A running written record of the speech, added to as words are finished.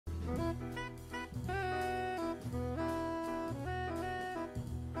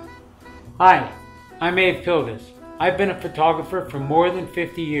Hi, I'm 𝗪𝗵𝘁. I've been a photographer for more than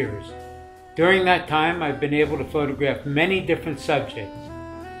 50 years. During that time, I've been able to photograph many different subjects.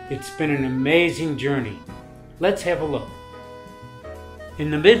 It's been an amazing journey. Let's have a look.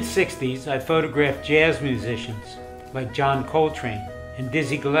 In the mid-60s, I photographed jazz musicians like John Coltrane and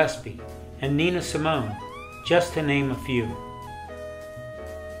Dizzy Gillespie and Nina Simone, just to name a few.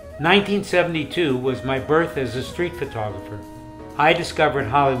 1972 was my birth as a street photographer. I discovered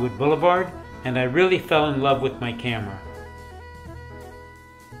Hollywood Boulevard, and I really fell in love with my camera.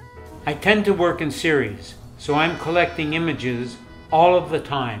 I tend to work in series, so I'm collecting images all of the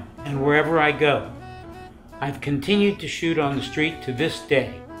time and wherever I go. I've continued to shoot on the street to this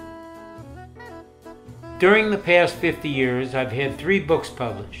day. During the past 50 years, I've had 3 books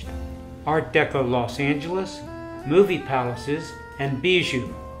published: Art Deco Los Angeles, Movie Palaces, and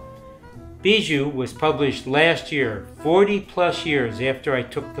𝗪𝗫𝗁. 𝗪𝗫𝗁 was published last year, 40 plus years after I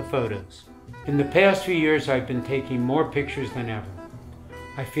took the photos. In the past few years, I've been taking more pictures than ever.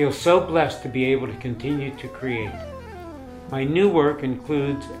 I feel so blessed to be able to continue to create. My new work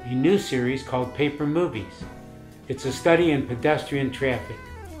includes a new series called PaperMovies. It's a study in pedestrian traffic.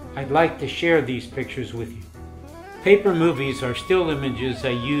 I'd like to share these pictures with you. PaperMovies are still images I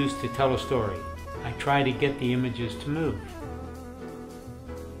use to tell a story. I try to get the images to move.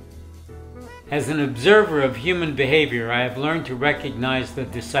 As an observer of human behavior, I have learned to recognize the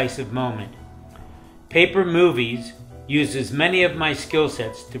decisive moment. PaperMovies uses many of my skill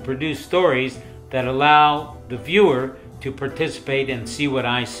sets to produce stories that allow the viewer to participate and see what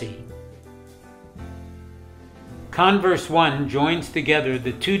I see. Converse 1 joins together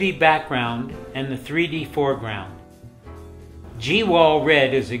the 2D background and the 3D foreground.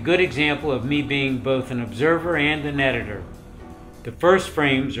 𝗪𝗪𝗁 is a good example of me being both an observer and an editor. The first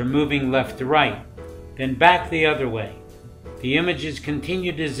frames are moving left to right, then back the other way. The images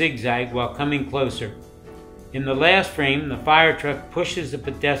continue to zigzag while coming closer. In the last frame, the fire truck pushes the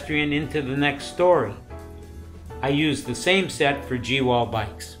pedestrian into the next story. I use the same set for 𝗪𝗪𝗁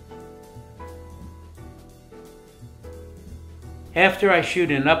bikes. After I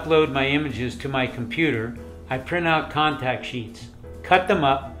shoot and upload my images to my computer, I print out contact sheets, cut them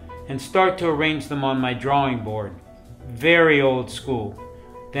up, and start to arrange them on my drawing board. Very old school.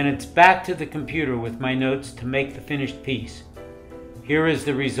 Then it's back to the computer with my notes to make the finished piece. Here is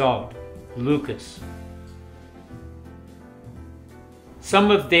the result. Lucas.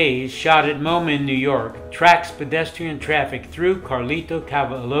 Some of Days, shot at MoMA in New York, tracks pedestrian traffic through Carlito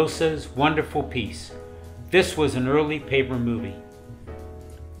Cavallosa's wonderful piece. This was an early paper movie.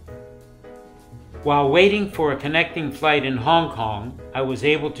 While waiting for a connecting flight in Hong Kong, I was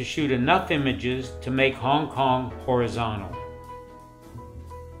able to shoot enough images to make Hong Kong horizontal.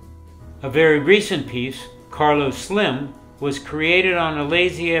 A very recent piece, Carlos Slim, was created on a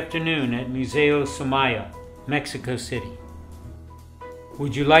lazy afternoon at Museo Soumaya, Mexico City.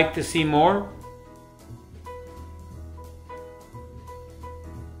 Would you like to see more?